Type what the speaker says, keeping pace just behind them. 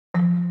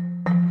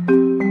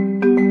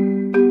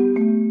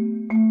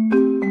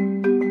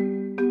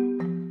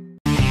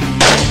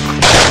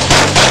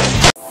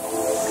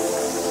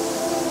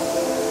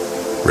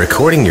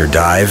Recording your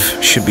dive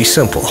should be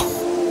simple.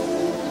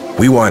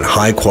 We want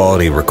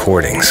high-quality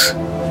recordings,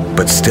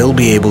 but still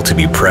be able to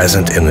be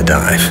present in the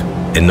dive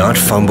and not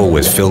fumble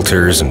with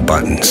filters and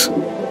buttons.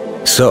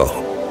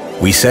 So,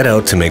 we set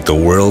out to make the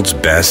world's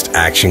best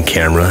action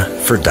camera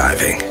for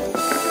diving.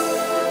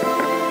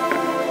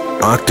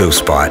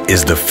 OctoSpot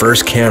is the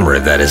first camera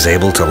that is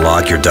able to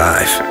log your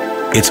dive.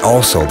 It's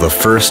also the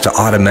first to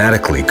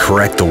automatically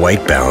correct the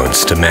white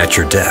balance to match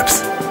your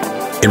depth.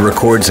 It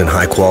records in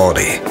high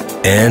quality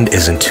and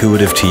is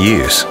intuitive to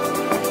use.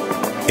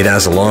 It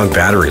has a long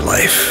battery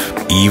life,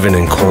 even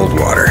in cold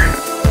water.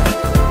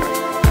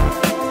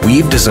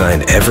 We've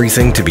designed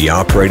everything to be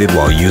operated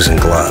while using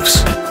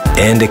gloves,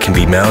 and it can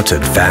be mounted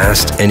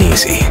fast and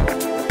easy.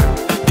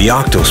 The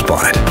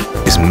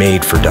OctoSpot is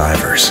made for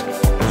divers.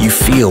 You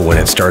feel when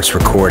it starts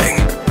recording,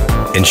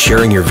 and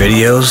sharing your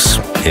videos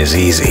is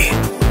easy.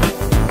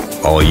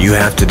 All you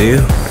have to do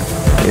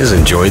is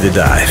enjoy the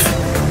dive.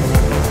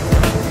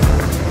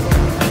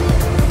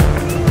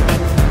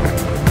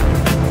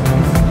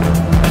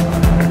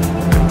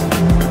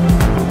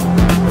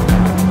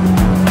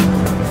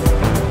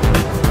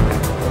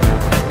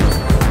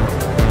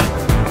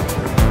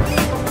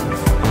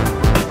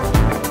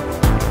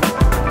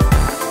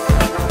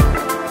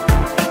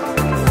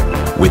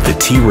 With the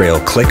T-Rail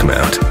click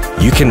mount,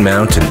 you can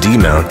mount and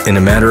demount in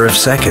a matter of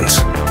seconds.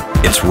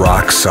 It's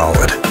rock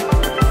solid.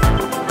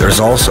 There's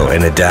also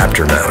an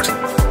adapter mount,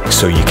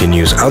 so you can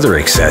use other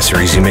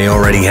accessories you may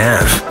already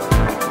have.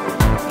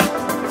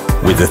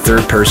 With a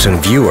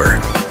third-person viewer,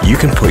 you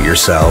can put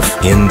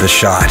yourself in the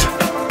shot.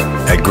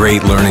 A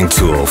great learning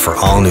tool for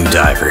all new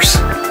divers.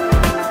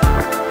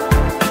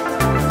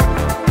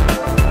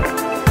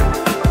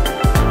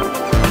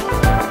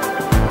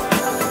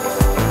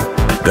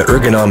 The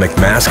ergonomic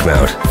mask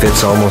mount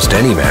fits almost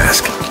any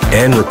mask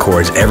and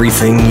records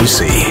everything you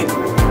see.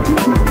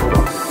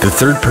 The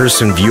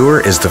third-person viewer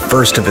is the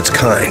first of its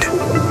kind.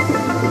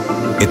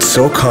 It's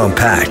so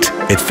compact,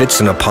 it fits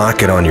in a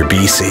pocket on your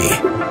BC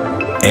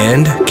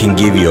and can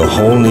give you a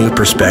whole new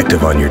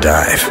perspective on your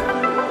dive.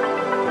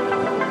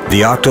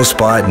 The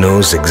OctoSpot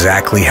knows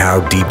exactly how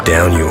deep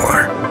down you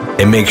are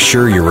and makes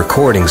sure your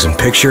recordings and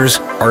pictures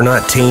are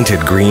not tainted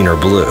green or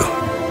blue.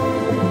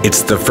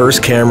 It's the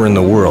first camera in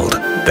the world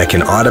that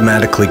can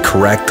automatically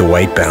correct the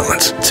white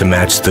balance to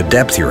match the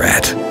depth you're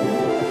at.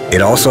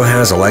 It also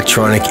has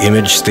electronic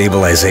image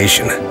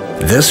stabilization.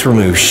 This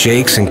removes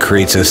shakes and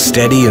creates a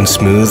steady and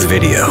smooth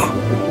video.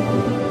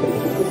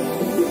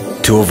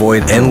 To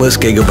avoid endless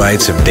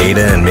gigabytes of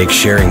data and make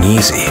sharing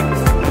easy,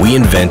 we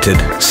invented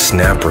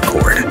Snap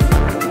Record.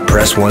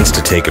 Press once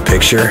to take a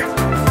picture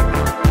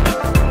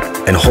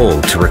and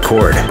hold to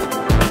record.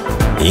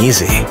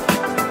 Easy.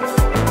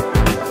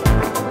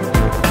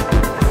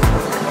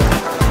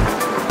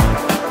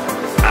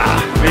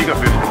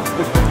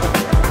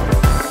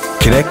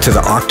 Connect to the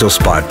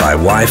OctoSpot by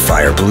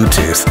Wi-Fi or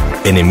Bluetooth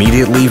and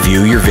immediately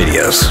view your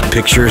videos,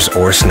 pictures,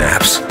 or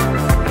snaps.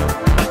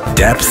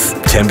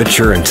 Depth,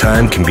 temperature, and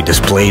time can be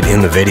displayed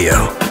in the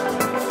video.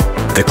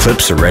 The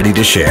clips are ready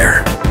to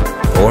share,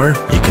 or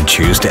you can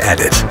choose to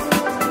edit.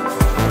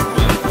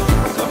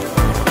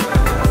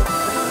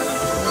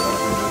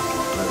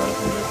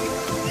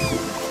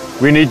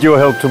 We need your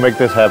help to make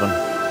this happen.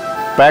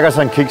 Back us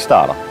on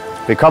Kickstarter.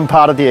 Become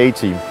part of the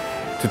A-team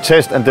to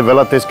test and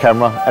develop this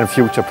camera and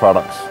future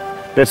products.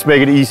 Let's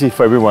make it easy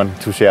for everyone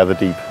to share the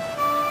deep.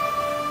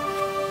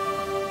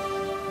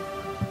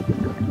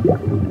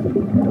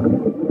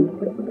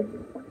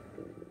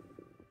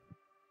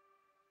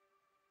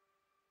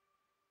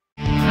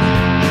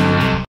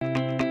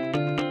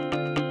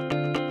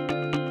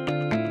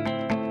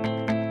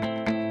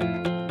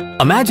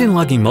 Imagine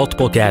lugging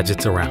multiple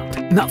gadgets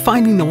around, not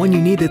finding the one you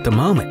need at the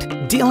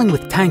moment, dealing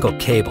with tangled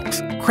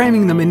cables,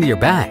 cramming them into your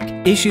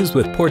bag, issues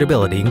with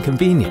portability and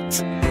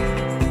convenience.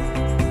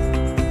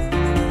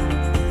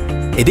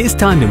 It is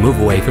time to move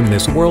away from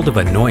this world of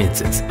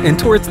annoyances and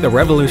towards the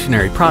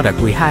revolutionary product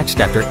we hatched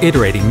after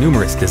iterating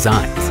numerous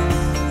designs.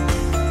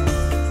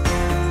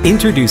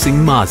 Introducing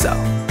Mazo,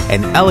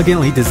 an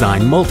elegantly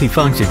designed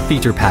multi-function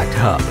feature-packed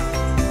hub.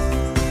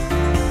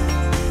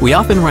 We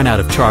often run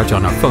out of charge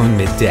on our phone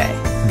midday.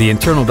 The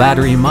internal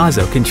battery in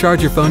Mazo can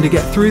charge your phone to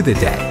get through the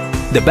day.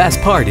 The best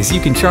part is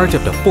you can charge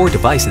up to 4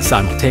 devices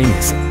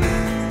simultaneously.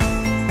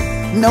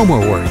 No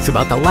more worries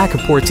about the lack of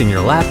ports in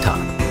your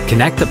laptop.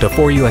 Connect up to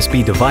 4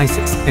 USB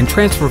devices and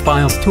transfer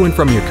files to and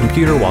from your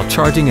computer while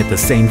charging at the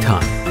same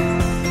time.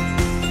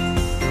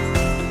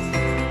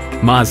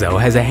 Mazo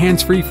has a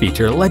hands-free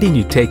feature letting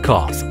you take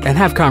calls and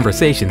have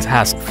conversations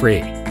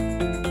hassle-free.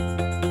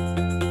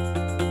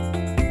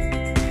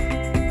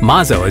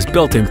 Mazo has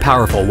built-in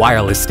powerful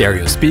wireless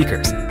stereo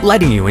speakers,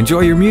 letting you enjoy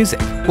your music,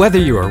 whether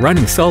you are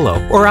running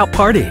solo or out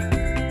partying.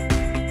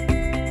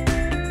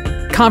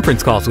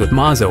 Conference calls with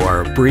Mazo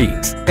are a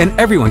breeze, and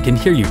everyone can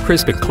hear you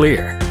crisp and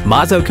clear.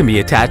 Mazo can be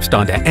attached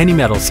onto any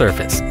metal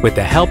surface with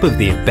the help of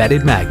the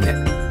embedded magnet.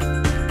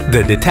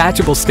 The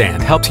detachable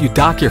stand helps you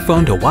dock your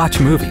phone to watch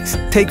movies,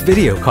 take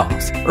video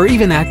calls, or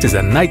even act as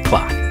a night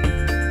clock.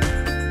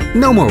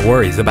 No more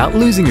worries about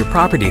losing your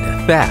property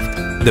to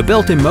theft. The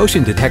built-in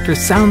motion detector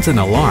sounds an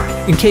alarm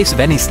in case of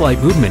any slight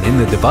movement in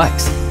the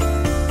device.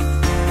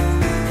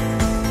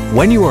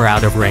 When you are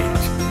out of range,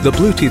 the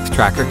Bluetooth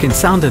tracker can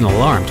sound an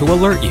alarm to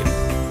alert you.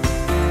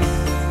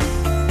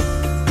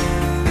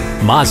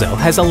 Mazo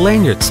has a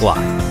lanyard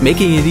slot,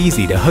 making it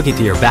easy to hook it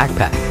to your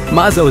backpack.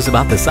 Mazo is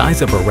about the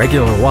size of a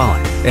regular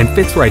wallet and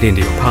fits right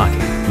into your pocket,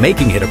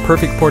 making it a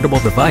perfect portable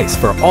device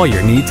for all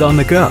your needs on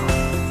the go.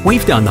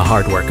 We've done the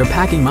hard work of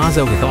packing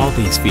Mazo with all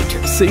these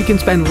features so you can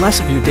spend less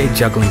of your day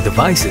juggling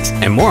devices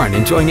and more on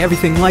enjoying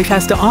everything life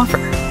has to offer.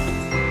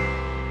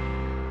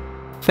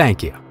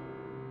 Thank you.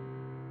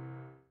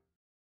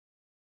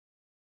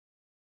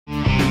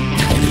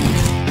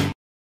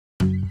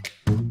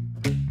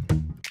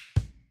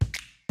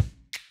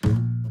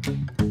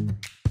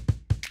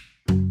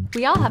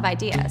 We all have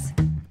ideas,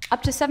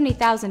 up to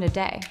 70,000 a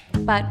day,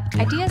 but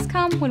ideas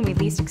come when we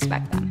least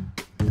expect them.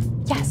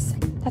 Yes,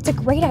 that's a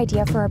great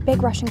idea for our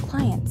big Russian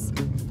clients.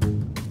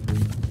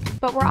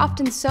 But we're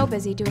often so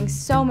busy doing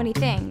so many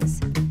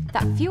things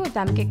that few of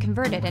them get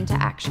converted into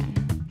action.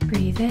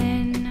 Breathe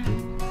in,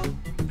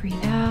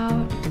 breathe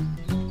out,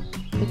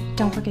 but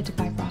don't forget to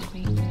buy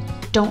broccoli.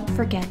 Don't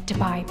forget to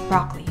buy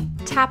broccoli.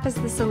 Tap is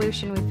the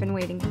solution we've been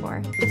waiting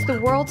for. It's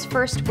the world's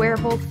first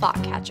wearable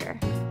thought catcher.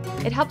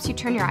 It helps you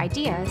turn your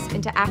ideas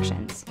into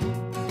actions.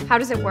 How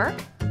does it work?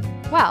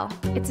 Well,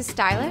 it's a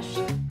stylish,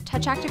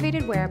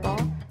 touch-activated wearable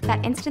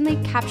that instantly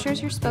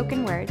captures your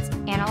spoken words,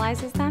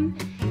 analyzes them,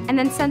 and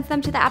then sends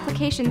them to the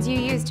applications you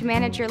use to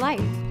manage your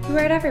life. You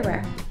wear it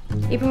everywhere,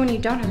 even when you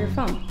don't have your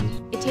phone.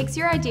 It takes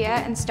your idea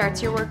and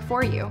starts your work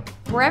for you,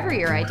 wherever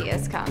your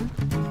ideas come.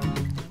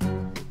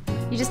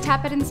 You just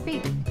tap it and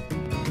speak.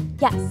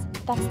 Yes,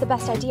 that's the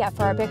best idea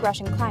for our big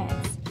Russian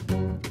clients.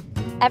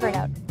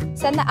 Evernote.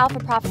 Send the alpha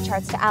profit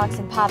charts to Alex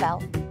and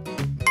Pavel.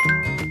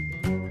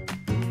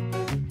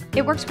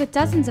 It works with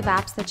dozens of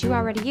apps that you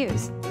already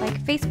use, like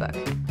Facebook,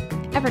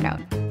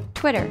 Evernote,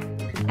 Twitter,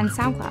 and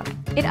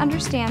SoundCloud. It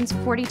understands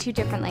 42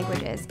 different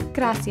languages.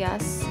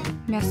 Gracias,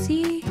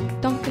 merci,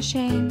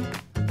 dankeschön,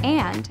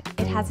 and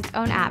it has its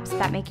own apps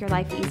that make your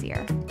life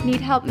easier.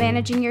 Need help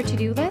managing your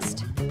to-do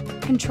list?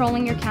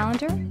 Controlling your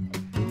calendar?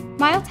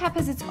 MileTap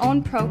has its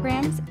own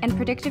programs and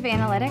predictive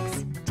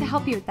analytics to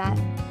help you with that.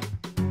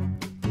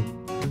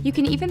 You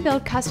can even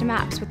build custom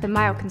apps with the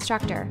Mile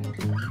Constructor.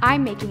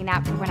 I'm making an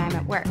app for when I'm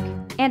at work,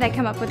 and I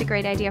come up with a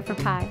great idea for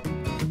Pi.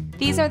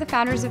 These are the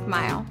founders of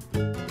Mile,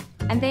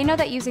 and they know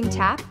that using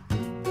Tap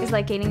is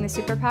like gaining the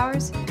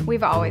superpowers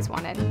we've always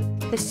wanted.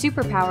 The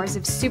superpowers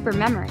of super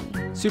memory,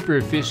 super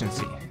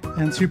efficiency,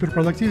 and super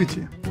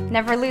productivity.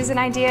 Never lose an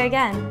idea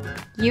again.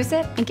 Use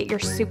it and get your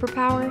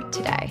superpower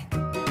today.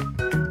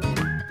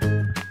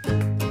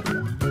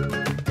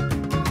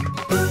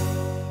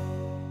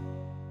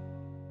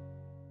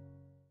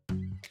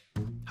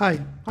 Hi,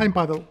 I'm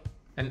Pavel.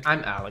 And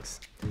I'm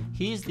Alex.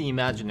 He's the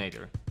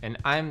imaginator, and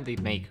I'm the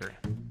maker.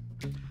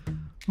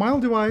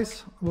 Mile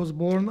device was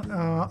born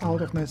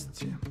out of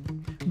necessity.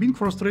 Being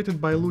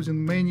frustrated by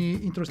losing many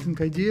interesting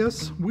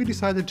ideas, we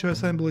decided to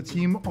assemble a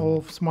team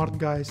of smart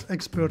guys,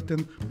 expert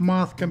in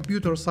math,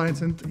 computer science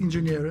and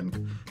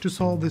engineering, to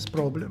solve this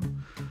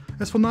problem.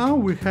 As for now,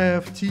 we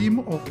have a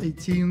team of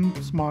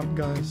 18 smart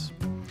guys.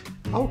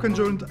 Our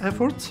conjoined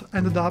efforts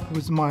ended up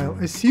with Mile,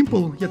 a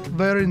simple yet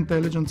very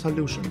intelligent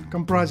solution,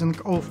 comprising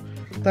of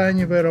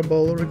tiny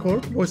wearable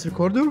voice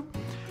recorder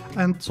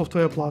and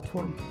software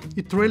platform.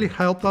 It really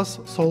helped us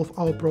solve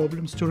our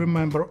problems to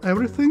remember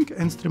everything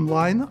and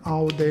streamline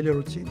our daily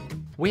routine.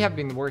 We have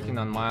been working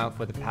on Mile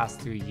for the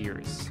past 2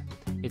 years.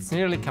 It's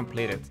nearly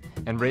completed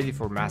and ready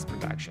for mass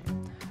production.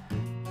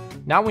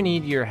 Now we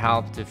need your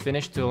help to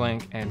finish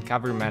tooling and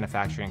cover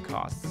manufacturing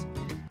costs.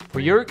 For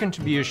your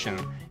contribution,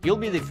 you'll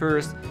be the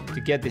first to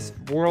get this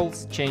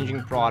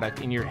world-changing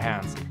product in your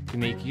hands to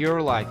make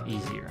your life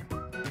easier.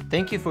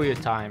 Thank you for your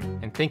time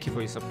and thank you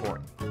for your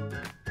support.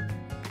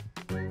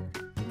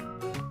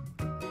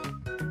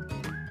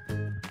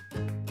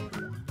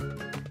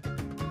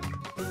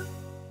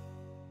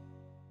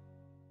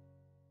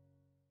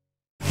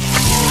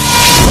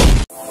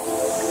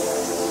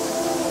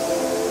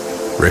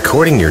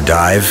 Recording your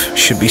dive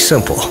should be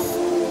simple.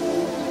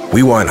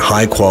 We want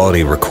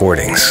high-quality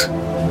recordings,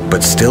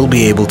 but still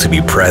be able to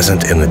be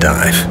present in the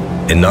dive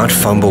and not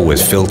fumble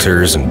with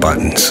filters and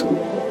buttons.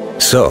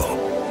 So,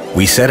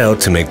 we set out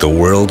to make the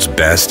world's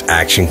best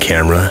action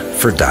camera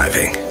for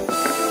diving.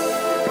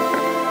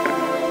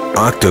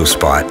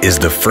 OctoSpot is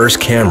the first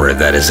camera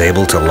that is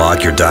able to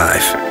log your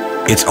dive.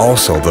 It's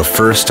also the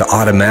first to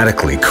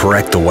automatically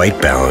correct the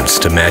white balance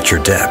to match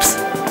your depth.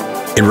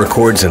 It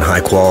records in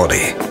high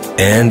quality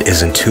and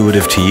is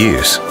intuitive to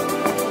use.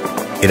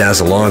 It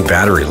has a long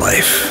battery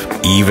life,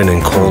 even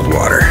in cold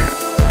water.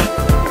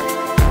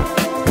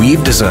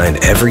 We've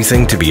designed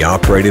everything to be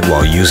operated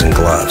while using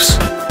gloves,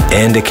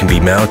 and it can be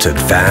mounted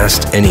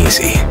fast and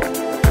easy.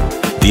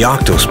 The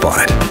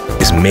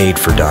OctoSpot is made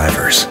for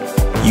divers.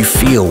 You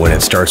feel when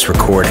it starts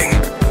recording,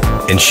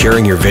 and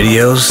sharing your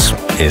videos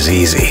is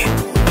easy.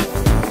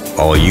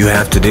 All you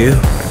have to do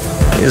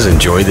is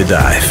enjoy the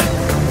dive.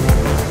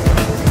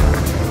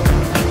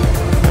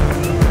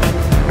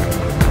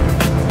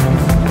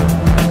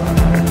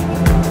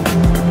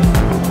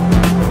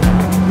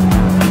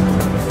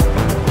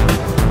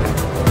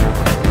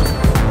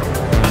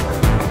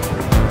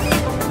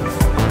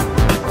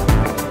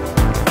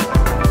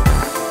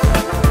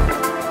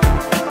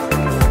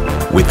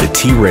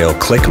 T-rail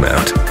click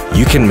mount,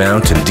 you can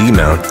mount and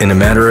demount in a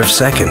matter of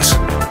seconds.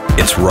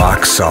 It's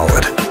rock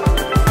solid.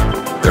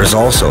 There's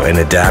also an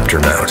adapter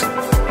mount,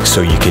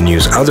 so you can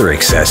use other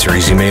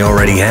accessories you may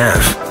already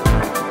have.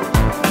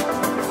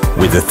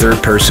 With the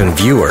third-person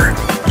viewer,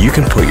 you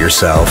can put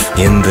yourself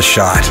in the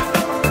shot.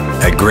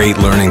 A great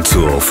learning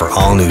tool for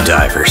all new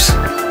divers.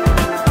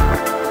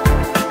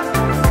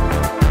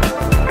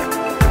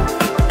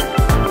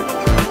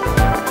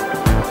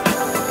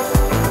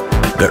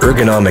 The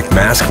ergonomic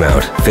mask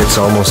mount fits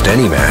almost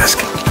any mask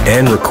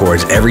and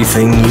records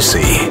everything you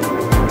see.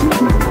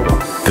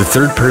 The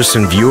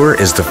third-person viewer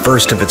is the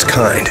first of its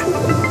kind.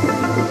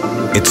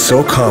 It's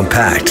so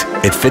compact,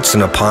 it fits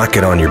in a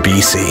pocket on your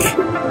BC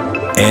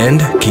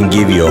and can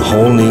give you a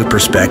whole new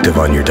perspective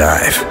on your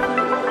dive.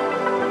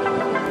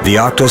 The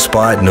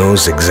OctoSpot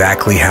knows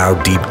exactly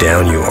how deep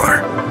down you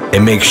are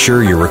and makes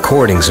sure your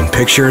recordings and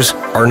pictures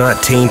are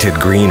not tainted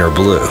green or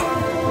blue.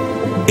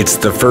 It's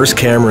the first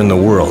camera in the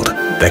world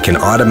that can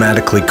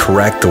automatically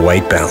correct the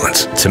white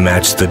balance to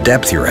match the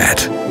depth you're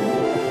at.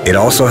 It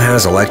also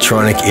has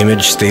electronic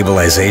image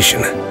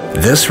stabilization.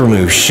 This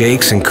removes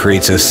shakes and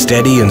creates a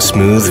steady and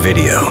smooth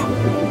video.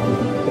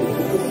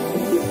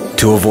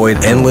 To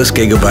avoid endless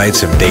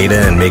gigabytes of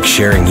data and make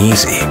sharing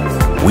easy,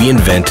 we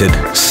invented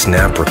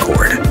Snap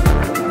Record.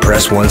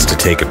 Press once to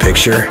take a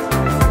picture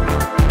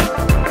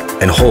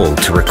and hold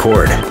to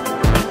record.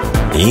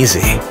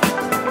 Easy.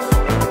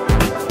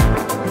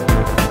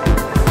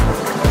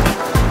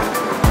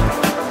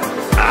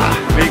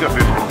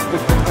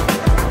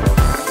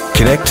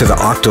 Connect to the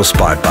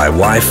OctoSpot by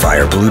Wi-Fi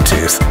or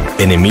Bluetooth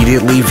and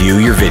immediately view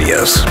your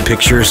videos,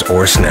 pictures,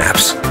 or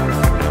snaps.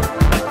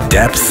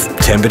 Depth,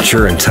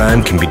 temperature, and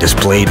time can be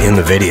displayed in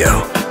the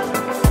video.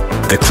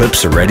 The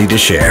clips are ready to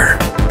share,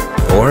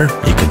 or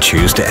you can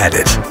choose to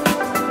edit.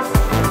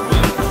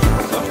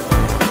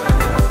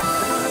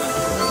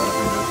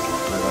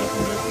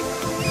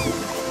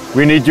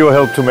 We need your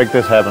help to make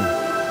this happen.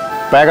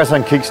 Back us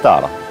on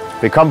Kickstarter.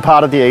 Become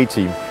part of the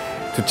A-team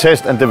to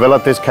test and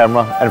develop this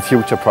camera and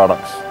future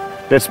products.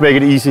 Let's make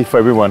it easy for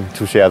everyone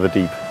to share the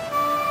deep.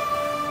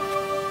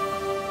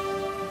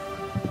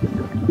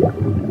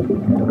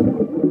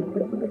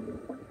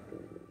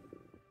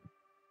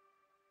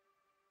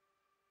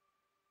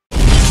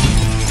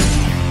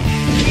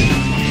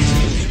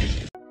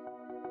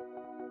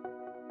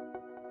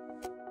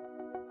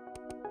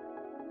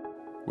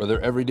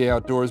 Whether everyday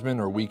outdoorsmen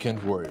or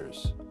weekend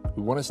warriors,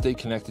 we want to stay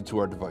connected to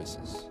our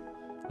devices.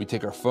 We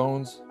take our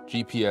phones,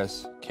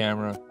 GPS,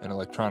 camera, and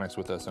electronics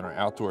with us on our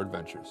outdoor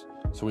adventures,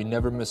 so we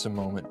never miss a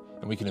moment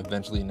and we can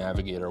eventually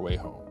navigate our way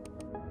home.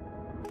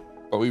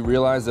 But we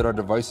realized that our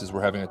devices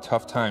were having a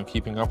tough time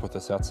keeping up with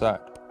us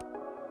outside.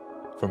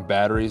 From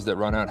batteries that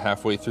run out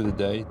halfway through the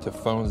day to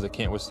phones that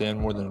can't withstand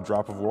more than a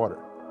drop of water.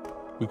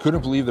 We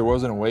couldn't believe there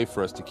wasn't a way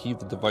for us to keep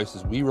the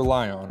devices we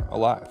rely on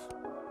alive.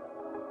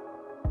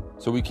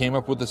 So we came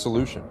up with a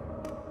solution.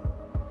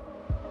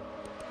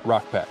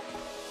 RockPack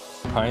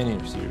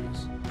Pioneer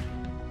Series.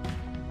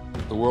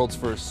 The world's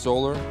first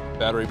solar,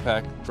 battery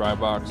pack, dry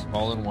box,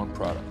 all-in-one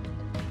product.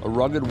 A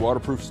rugged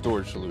waterproof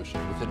storage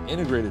solution with an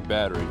integrated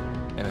battery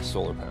and a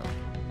solar panel.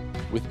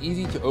 With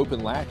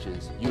easy-to-open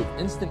latches, you have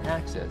instant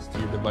access to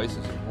your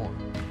devices and more.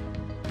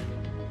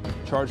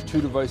 Charge 2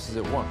 devices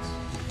at once.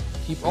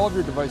 Keep all of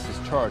your devices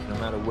charged no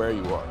matter where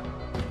you are.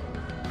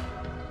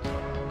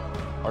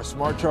 Our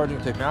smart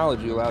charging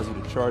technology allows you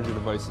to charge your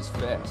devices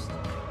fast,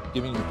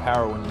 giving you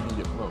power when you need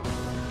it most.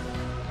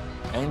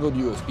 Angled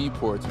USB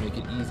ports make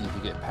it easy to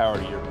get power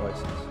to your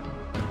devices.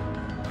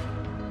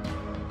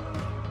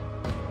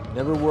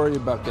 Never worry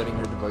about getting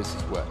your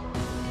devices wet.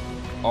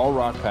 All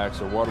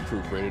RockPacks are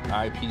waterproof rated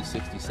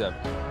IP67,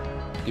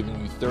 giving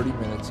you 30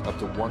 minutes up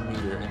to 1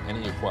 meter in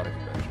any aquatic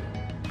adventure,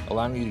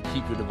 allowing you to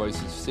keep your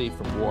devices safe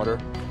from water,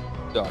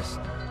 dust,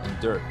 and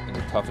dirt in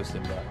the toughest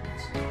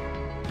environments.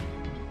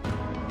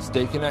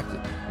 Stay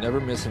connected. Never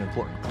miss an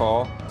important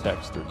call,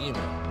 text, or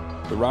email.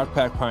 The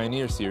RockPack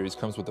Pioneer Series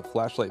comes with a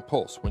flashlight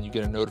pulse when you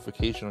get a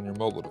notification on your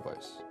mobile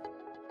device.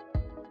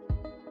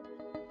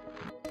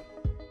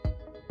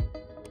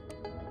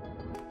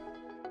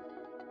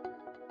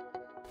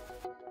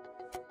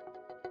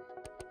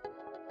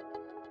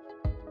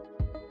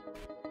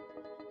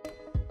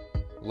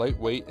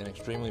 Lightweight and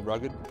extremely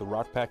rugged, the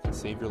RockPack can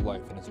save your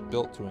life and is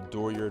built to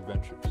endure your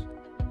adventures.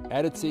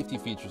 Added safety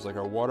features like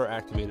our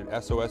water-activated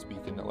SOS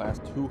beacon that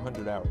lasts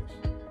 200 hours.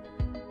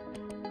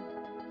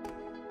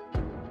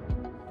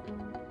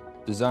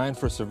 Designed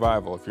for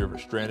survival if you're ever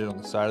stranded on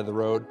the side of the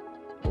road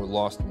or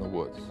lost in the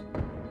woods.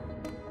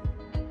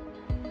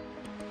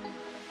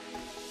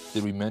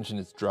 Did we mention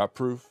it's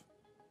drop-proof?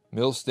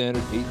 Mil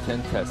Standard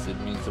 810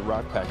 tested means the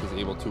RockPack is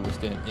able to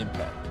withstand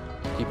impact,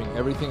 keeping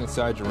everything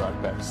inside your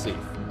RockPack safe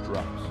from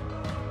drops.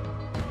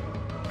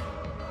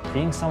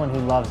 Being someone who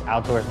loves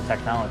outdoors and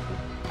technology,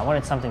 I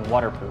wanted something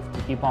waterproof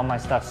to keep all my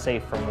stuff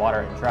safe from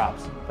water and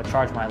drops, but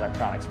charge my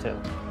electronics too.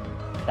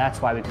 That's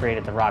why we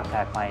created the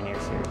RockPack Pioneer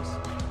Series.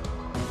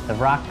 The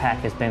Rock Pack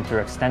has been through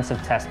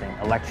extensive testing,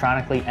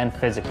 electronically and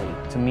physically,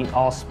 to meet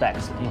all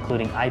specs,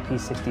 including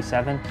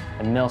IP67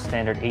 and MIL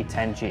standard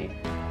 810G.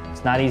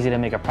 It's not easy to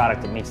make a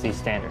product that meets these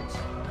standards.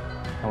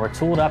 And we're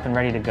tooled up and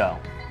ready to go.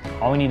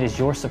 All we need is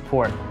your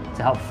support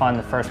to help fund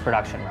the first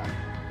production run.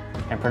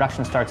 And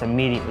production starts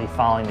immediately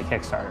following the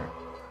Kickstarter.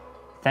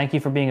 Thank you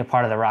for being a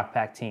part of the Rock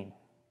Pack team.